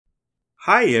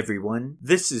Hi everyone,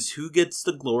 this is Who Gets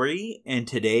the Glory, and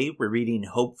today we're reading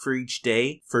Hope for Each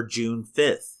Day for June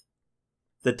 5th.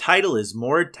 The title is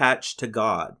More Attached to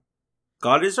God.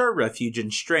 God is our refuge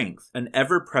and strength, an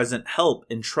ever-present help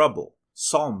in trouble.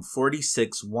 Psalm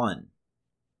 46:1.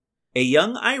 A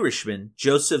young Irishman,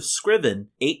 Joseph Scriven,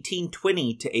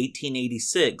 1820 to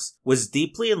 1886, was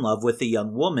deeply in love with a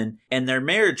young woman and their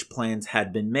marriage plans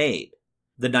had been made.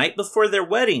 The night before their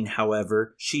wedding,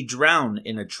 however, she drowned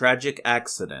in a tragic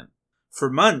accident. For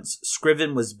months,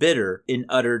 Scriven was bitter, in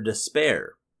utter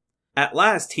despair. At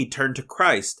last he turned to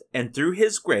Christ, and through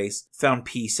his grace found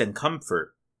peace and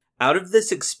comfort. Out of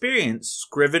this experience,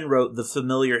 Scriven wrote the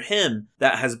familiar hymn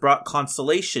that has brought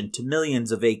consolation to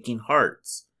millions of aching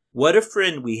hearts. What a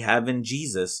friend we have in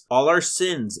Jesus, all our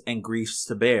sins and griefs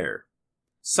to bear.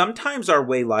 Sometimes our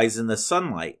way lies in the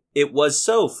sunlight. It was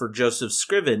so for Joseph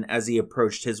Scriven as he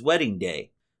approached his wedding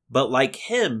day. But like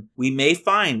him, we may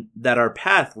find that our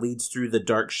path leads through the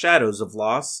dark shadows of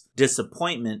loss,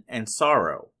 disappointment, and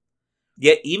sorrow.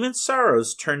 Yet even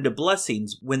sorrows turn to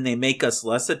blessings when they make us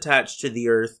less attached to the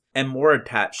earth and more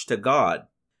attached to God.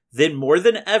 Then more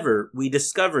than ever, we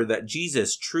discover that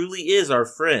Jesus truly is our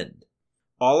friend,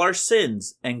 all our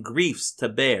sins and griefs to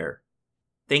bear.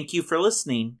 Thank you for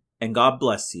listening, and God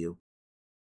bless you.